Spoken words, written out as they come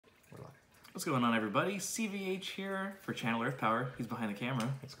What's going on, everybody? CVH here for Channel Earth Power. He's behind the camera.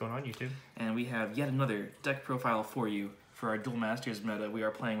 What's going on, YouTube? And we have yet another deck profile for you. For our Duel Masters meta, we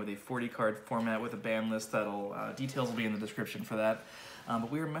are playing with a 40-card format with a ban list that'll, details will be in the description for that. But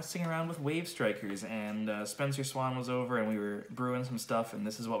we were messing around with Wave Strikers, and Spencer Swan was over, and we were brewing some stuff, and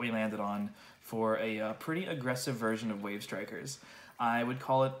this is what we landed on for a pretty aggressive version of Wave Strikers. I would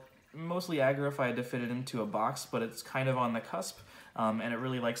call it mostly aggro if I had to fit it into a box, but it's kind of on the cusp. And it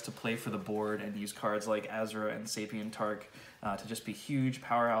really likes to play for the board and use cards like Asra and Sapian Tark to just be huge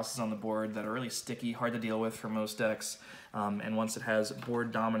powerhouses on the board that are really sticky, hard to deal with for most decks. And once it has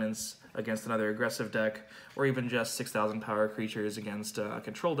board dominance against another aggressive deck, or even just 6,000 power creatures against a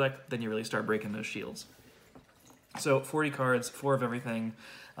control deck, then you really start breaking those shields. So 40 cards, 4 of everything,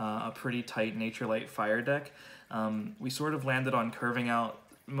 a pretty tight Nature Light Fire deck. We sort of landed on curving out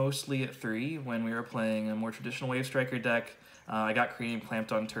mostly at 3 when we were playing a more traditional Wave Striker deck. I got Cranium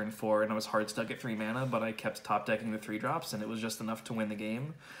Clamped on turn 4, and I was hard stuck at 3 mana, but I kept top decking the 3-drops, and it was just enough to win the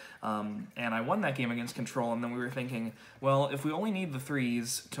game. And I won that game against Control, and then we were thinking, well, if we only need the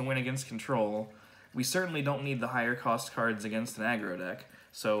 3s to win against Control, we certainly don't need the higher cost cards against an aggro deck.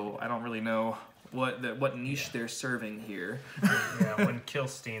 So I don't really know what niche they're serving here. Yeah, when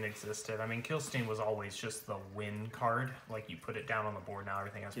Killstein existed, I mean, Killstein was always just the win card. Like, you put it down on the board, now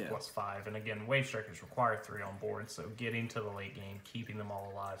everything has +5. And again, Wave Strikers require 3 on board, so getting to the late game, keeping them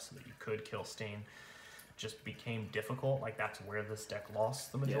all alive so that you could Killstein just became difficult. Like, that's where this deck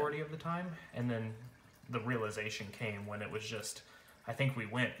lost the majority of the time. And then the realization came when it was just, I think we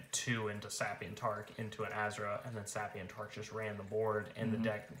went 2 into Sapian Tark, into an Asra, and then Sapian Tark just ran the board, and the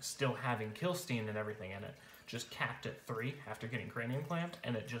deck, still having Killstein and everything in it, just capped at 3 after getting Cranium Clamped,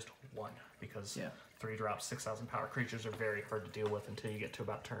 and it just won, because 3-drops, 6,000 power creatures are very hard to deal with until you get to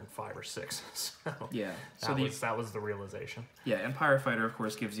about turn 5 or 6. So that was the realization. Yeah, and Pyrofighter, of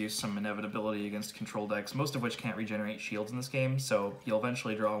course, gives you some inevitability against control decks, most of which can't regenerate shields in this game, so you'll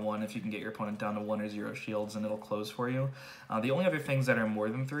eventually draw 1 if you can get your opponent down to 1 or 0 shields, and it'll close for you. The only other things that are more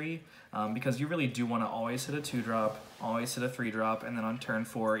than 3, because you really do want to always hit a 2-drop, always hit a 3-drop, and then on turn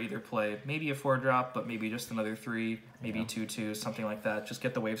 4 either play maybe a 4-drop, but maybe just another 3, maybe 2/2, something like that. Just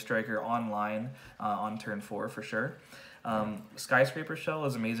get the Wave Striker online on turn 4 for sure. Skyscraper Shell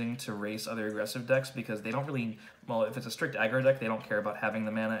is amazing to race other aggressive decks because they don't really, well, if it's a strict aggro deck, they don't care about having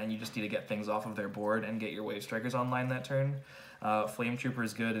the mana, and you just need to get things off of their board and get your Wave Strikers online that turn. Flame Trooper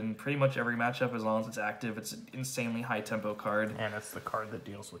is good in pretty much every matchup as long as it's active. It's an insanely high tempo card. And it's the card that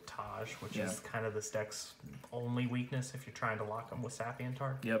deals with Taj, which is kind of this deck's only weakness if you're trying to lock them with Sapian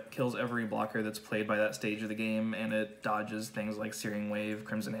Tark. Yep, kills every blocker that's played by that stage of the game, and it dodges things like Searing Wave,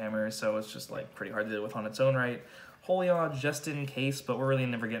 Crimson Hammer, so it's just like pretty hard to deal with on its own right. Holy Odds just in case, but we're really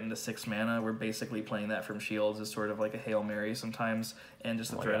never getting to 6 mana. We're basically playing that from shields as sort of like a Hail Mary sometimes, and just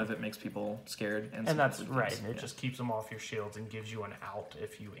the threat of it makes people scared. And that's right, it just keeps them off your shields and gives you an out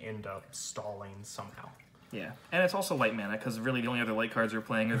if you end up stalling somehow. Yeah, and it's also light mana, because really the only other light cards we're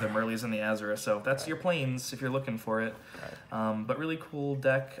playing are the Merlees and the Asra, so that's your planes if you're looking for it. But really cool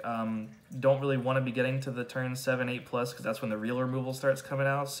deck. Don't really want to be getting to the turn 7, 8+, because that's when the real removal starts coming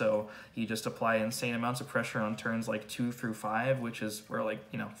out, so you just apply insane amounts of pressure on turns like 2 through 5, which is where, like,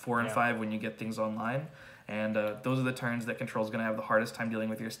 4 and 5 when you get things online. And those are the turns that Control's going to have the hardest time dealing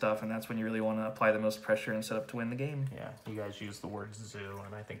with your stuff, and that's when you really want to apply the most pressure and set up to win the game. Yeah, you guys use the word zoo,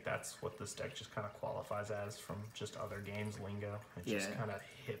 and I think that's what this deck just kind of qualifies as from just other games lingo. It just kind of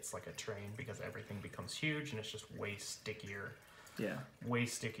hits like a train because everything becomes huge, and it's just way stickier. Yeah. Way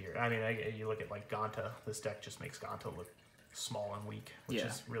stickier. I mean, you look at like Ganta, this deck just makes Ganta look small and weak, which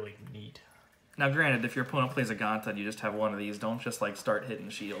is really neat. Now, granted, if your opponent plays a Ganta and you just have one of these, don't just like start hitting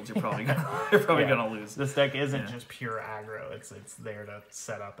shields. You're probably gonna lose. This deck isn't just pure aggro. It's there to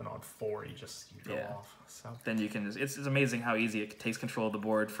set up, and on 4 you go off. So then you can just, it's amazing how easy it takes control of the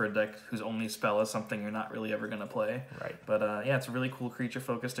board for a deck whose only spell is something you're not really ever gonna play. Right. But yeah, it's a really cool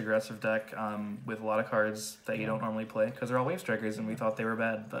creature-focused aggressive deck with a lot of cards that you don't normally play because they're all Wave Strikers, and we thought they were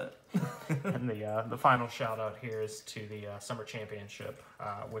bad, but. And the final shout out here is to the Summer Championship,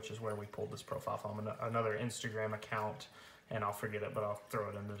 which is where we pulled this profile from, another Instagram account, and I'll forget it, but I'll throw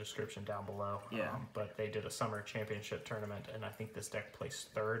it in the description down below. But they did a Summer Championship tournament, and I think this deck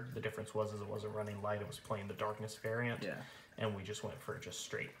placed 3rd. The difference was it wasn't running light; it was playing the Darkness variant. And we just went for just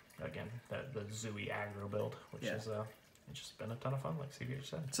straight, again, the Zooey aggro build, which is it's just been a ton of fun, like CVH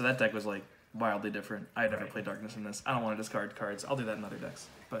said. So that deck was like wildly different. I never played Darkness in this. I don't want to discard cards. I'll do that in other decks.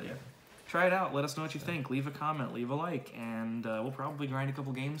 But yeah, try it out. Let us know what you think. Leave a comment, leave a like, and we'll probably grind a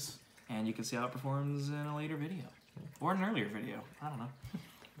couple games, and you can see how it performs in a later video. Or an earlier video. I don't know.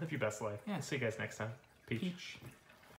 Live your best life. Yeah. See you guys next time. Peach.